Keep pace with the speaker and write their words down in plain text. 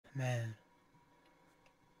Man,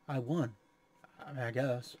 I won. I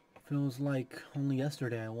guess. Feels like only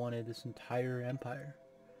yesterday I wanted this entire empire.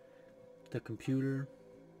 The computer,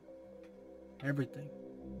 everything.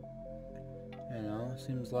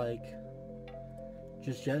 Seems like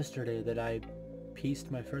just yesterday that I pieced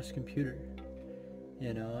my first computer.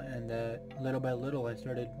 And that little by little I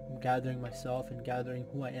started gathering myself and gathering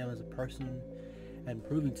who I am as a person and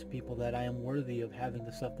proving to people that I am worthy of having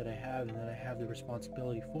the stuff that I have and that I have the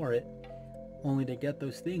responsibility for it, only to get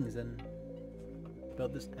those things and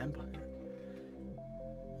build this empire.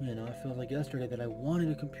 It feels like yesterday that I wanted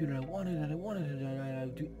a computer, I wanted it, I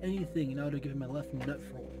would do anything, I would have given my left nut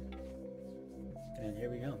for one. And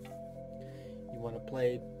here we go. You want to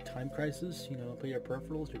play Time Crisis, play your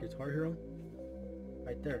peripherals, your Guitar Hero?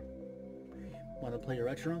 Right there. Want to play your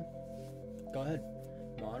Retron? Go ahead.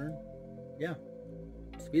 Modern? Yeah.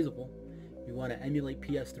 It's feasible. You want to emulate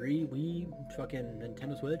PS3, Wii, fucking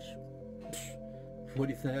Nintendo Switch? What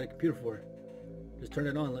do you think I had a computer for? Just turn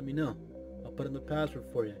it on, let me know. I'll put in the password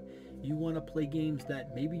for you. You want to play games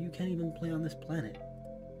that maybe you can't even play on this planet.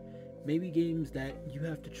 Maybe games that you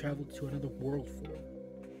have to travel to another world for.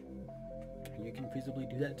 And you can feasibly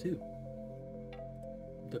do that too.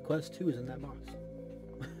 The Quest 2 is in that box.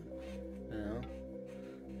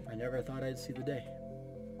 I never thought I'd see the day.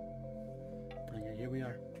 And yet here we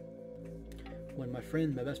are. When my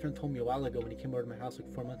best friend told me a while ago when he came over to my house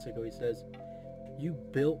like 4 months ago, he says, "You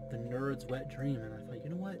built the nerd's wet dream." And I thought, you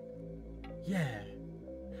know what? Yeah,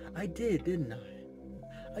 I did, didn't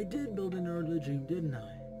I? I did build a nerd's wet dream, didn't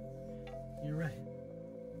I? You're right.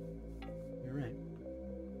 You're right.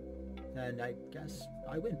 And I guess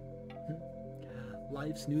I win.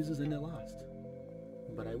 Life snoozes and it lost.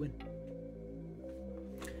 But I win.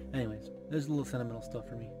 Anyways, there's a little sentimental stuff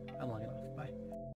for me. I'm logging off.